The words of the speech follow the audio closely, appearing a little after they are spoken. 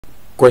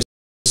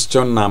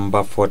Question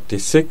number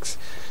 46.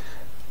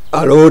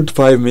 A road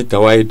 5 meter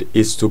wide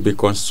is to be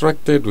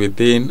constructed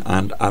within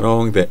and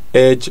along the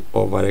edge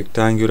of a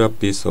rectangular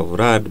piece of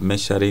land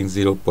measuring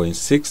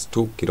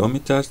 0.62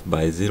 kilometers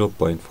by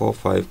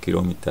 0.45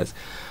 kilometers.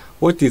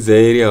 What is the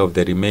area of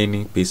the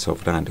remaining piece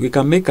of land? We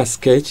can make a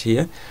sketch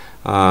here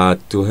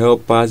to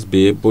help us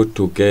be able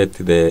to get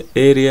the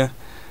area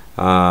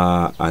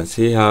and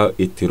see how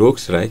it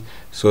looks like.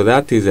 So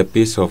that is a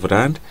piece of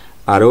land.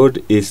 A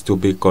road is to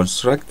be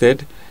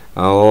constructed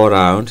all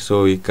around,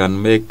 so we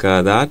can make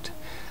that.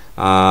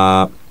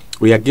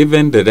 We are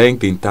given the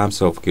length in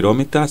terms of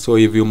kilometers, so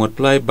if you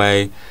multiply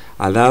by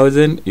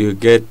 1000, you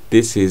get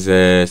this is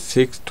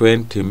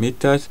 620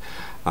 meters.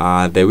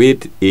 The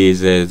width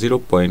is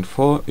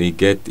 0.4. We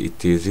get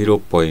it is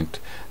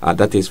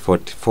that is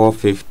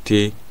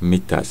 450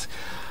 meters.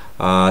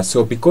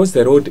 So because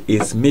the road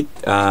is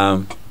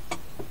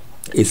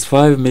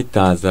 5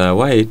 meters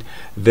wide,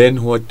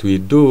 then what we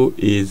do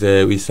is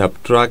we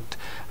subtract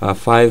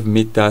 5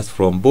 meters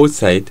from both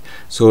sides,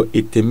 so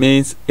it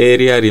means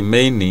area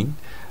remaining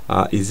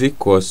is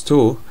equals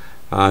to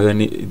when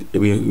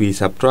we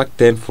subtract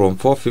 10 from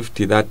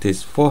 450, that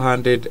is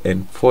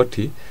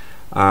 440,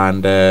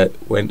 and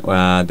when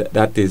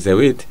that is the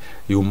width,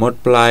 you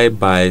multiply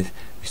by,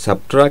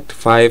 subtract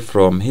 5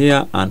 from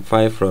here and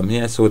 5 from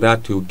here, so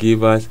that will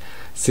give us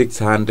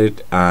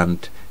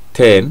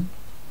 610.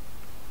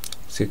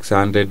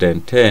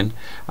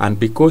 And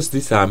because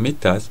these are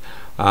meters,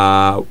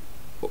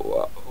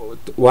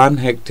 1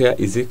 hectare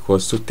is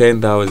equals to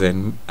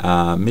 10,000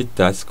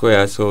 meters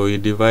square, so we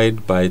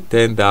divide by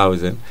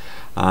 10,000,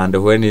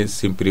 and when you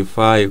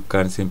simplify, you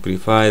can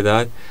simplify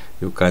that,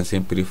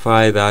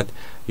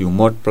 you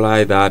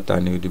multiply that,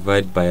 and you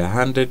divide by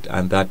 100,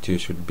 and that you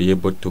should be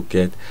able to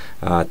get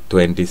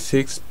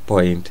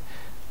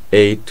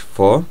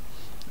 26.84.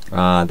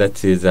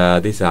 that is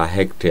these are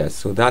hectares,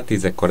 so that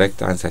is a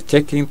correct answer.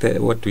 Checking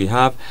what we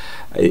have,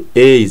 A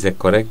is a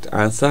correct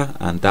answer,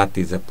 and that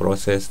is a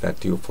process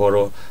that you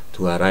follow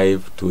to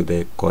arrive to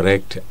the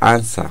correct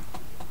answer.